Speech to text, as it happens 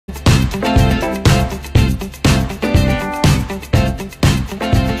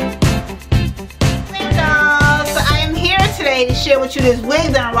to this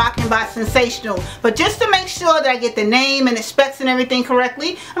wig that I'm rocking by Sensationnel. But just to make sure that I get the name and the specs and everything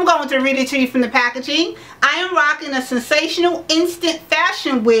correctly, I'm going to read it to you from the packaging. I am rocking a Sensationnel Instant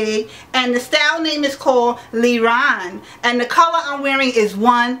Fashion wig, and the style name is called LIRAN, and the color I'm wearing is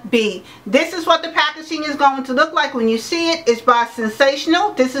 1B. This is what the packaging is going to look like when you see it. It's by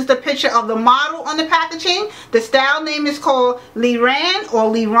Sensationnel. This is the picture of the model on the packaging. The style name is called LIRAN or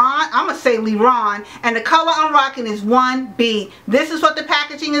LIRAN. I'm going to say LIRAN, and the color I'm rocking is 1B. This is what the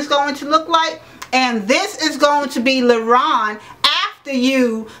packaging is going to look like, and this is going to be LIRAN after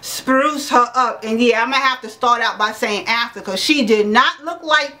you spruce her up. And yeah, I'm gonna have to start out by saying after, because she did not look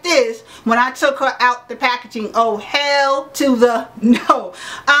like this when I took her out the packaging. Oh, hell to the no.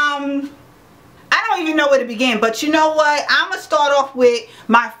 I don't even know where to begin, but you know what? I'm going to start off with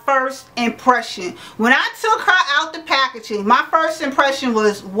my first impression. When I took her out the packaging, my first impression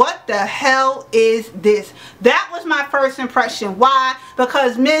was, what the hell is this? That was my first impression. Why?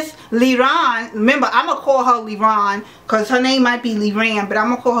 Because Miss LIRAN, remember, I'm going to call her LIRAN because her name might be LIRAN, but I'm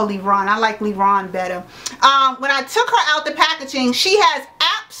going to call her LIRAN. I like LIRAN better. When I took her out the packaging, she has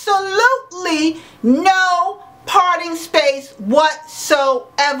absolutely no parting space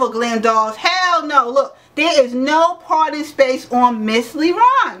whatsoever, glam dolls. Hell no. Look, there is no parting space on Miss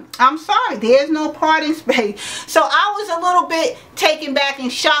LIRAN. I'm sorry, there's no parting space. So I was a little bit taken back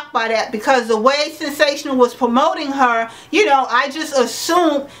and shocked by that, because the way Sensationnel was promoting her, you know, I just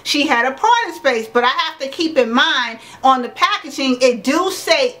assumed she had a parting space. But I have to keep in mind, on the packaging it do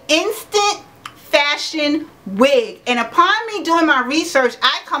say Instant Fashion Wig, and upon me doing my research,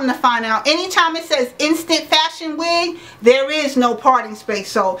 I come to find out anytime it says Instant Fashion Wig, there is no parting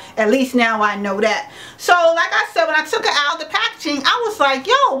space. So at least now I know that. So like I said, when I took her out of the packaging, I was like,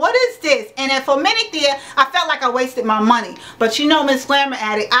 yo, what is this? And then for a minute there, I felt like I wasted my money. But you know, Miss Glamour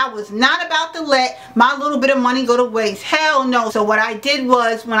Addict, I was not about to let my little bit of money go to waste. Hell no. So what I did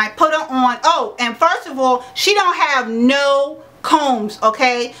was, when I put her on, oh, and first of all, she don't have no combs,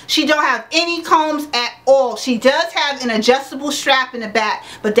 okay? She don't have any combs at all. She does have an adjustable strap in the back,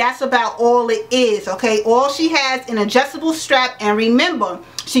 but that's about all it is, okay? All she has an adjustable strap, and remember,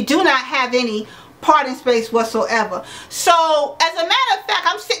 she do not have any parting space whatsoever. So as a matter of fact,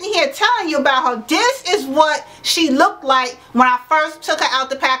 I'm sitting here telling you about her. This is what she looked like when I first took her out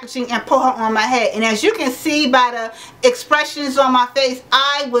the packaging and put her on my head. And as you can see by the expressions on my face,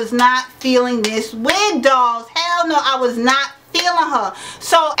 I was not feeling this wig, dolls. Hell no, I was not feeling her.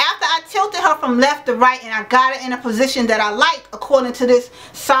 So after I tilted her from left to right and I got her in a position that I like, according to this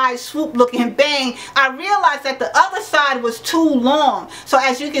side swoop looking bang, I realized that the other side was too long. So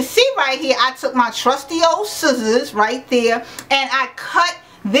as you can see right here, I took my trusty old scissors right there and I cut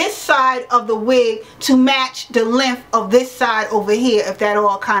this side of the wig to match the length of this side over here, if that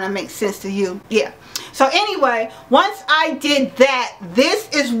all kind of makes sense to you. Yeah. So anyway, once I did that, this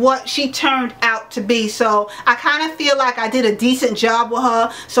is what she turned out to be. So I kind of feel like I did a decent job with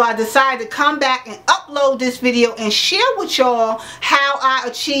her. So I decided to come back and upload this video and share with y'all how I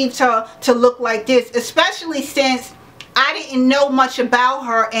achieved her to look like this, especially since I didn't know much about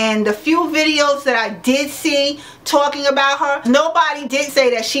her, and the few videos that I did see talking about her, nobody did say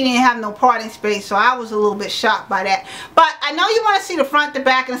that she didn't have no parting space. So I was a little bit shocked by that. But I know you want to see the front, the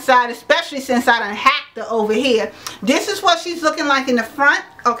back, and the side, especially since I done hacked her over here. This is what she's looking like in the front,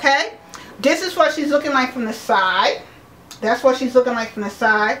 okay? This is what she's looking like from the side. That's what she's looking like from the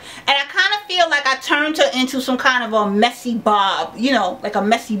side. And I kind of feel like I turned her into some kind of a messy bob, you know, like a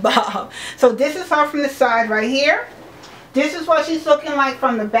messy bob. So this is her from the side right here. This is what she's looking like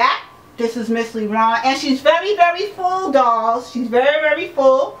from the back. This is Miss LIRAN, and she's very, very full, dolls. She's very, very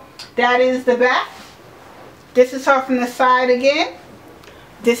full. That is the back. This is her from the side again.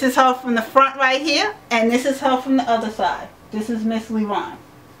 This is her from the front right here, and this is her from the other side. This is Miss LIRAN.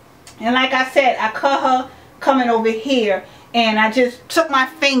 And like I said, I cut her coming over here, and I just took my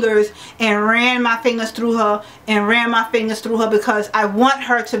fingers and ran my fingers through her and ran my fingers through her, because I want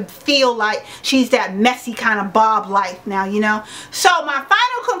her to feel like she's that messy kind of bob life now, you know. So my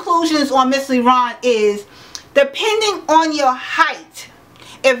final conclusions on Miss LIRAN is, depending on your height,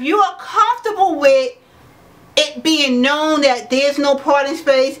 if you are comfortable with it being known that there's no parting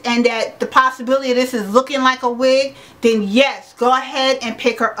space and that the possibility of this is looking like a wig, then yes, go ahead and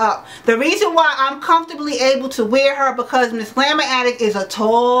pick her up. The reason why I'm comfortably able to wear her, because Miss Glamour Addict is a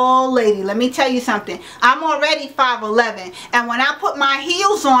tall lady. Let me tell you something. I'm already 5'11", and when I put my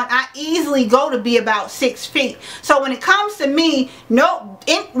heels on, I easily go to be about 6 feet. So when it comes to me,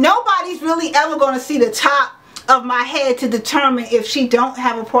 nobody's really ever going to see the top of my head to determine if she don't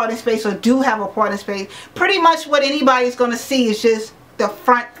have a parting space or do have a parting space. Pretty much what anybody's going to see is just the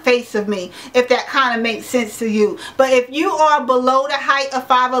front face of me, if that kind of makes sense to you. But if you are below the height of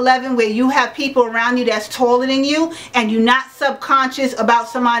 5'11", where you have people around you that's taller than you, and you're not subconscious about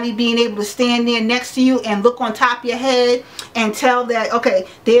somebody being able to stand there next to you and look on top of your head and tell that, okay,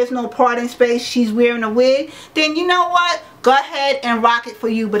 there's no parting space, she's wearing a wig, then you know what? Go ahead and rock it for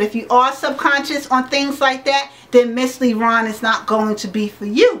you. But if you are subconscious on things like that, then Miss LIRAN is not going to be for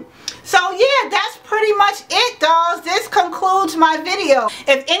you. So yeah, that's pretty much it, dolls. This concludes my video.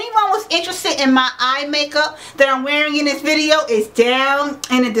 If anyone was interested in my eye makeup that I'm wearing in this video, it's down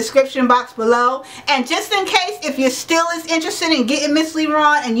in the description box below. And just in case, if you're still as interested in getting Miss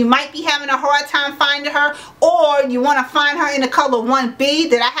LIRAN and you might be having a hard time finding her, or you want to find her in the color 1B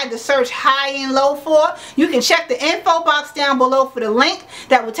that I had to search high and low for, you can check the info box down below for the link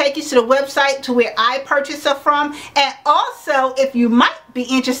that will take you to the website to where I purchased her from. And also, if you might be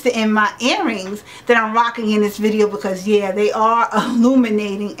interested in my earrings that I'm rocking in this video, because yeah, they are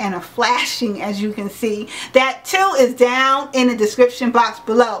illuminating and are flashing, as you can see, that too is down in the description box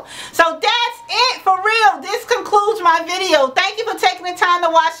below. So that's it for real. This concludes my video. Thank you for taking the time to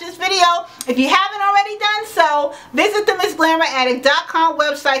watch this video. If you haven't already done so, visit the MissGlamourAddict.com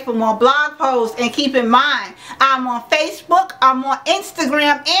website for more blog posts. And keep in mind, I'm on Facebook, I'm on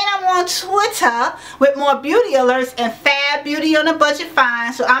Instagram, and I'm on Twitter with more beauty alerts and fab beauty on a budget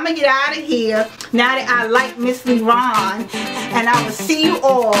find. So I'm gonna get out of here now that I like Miss LIRAN, and I will see you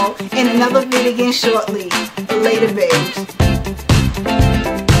all in another video again shortly. Later, babes.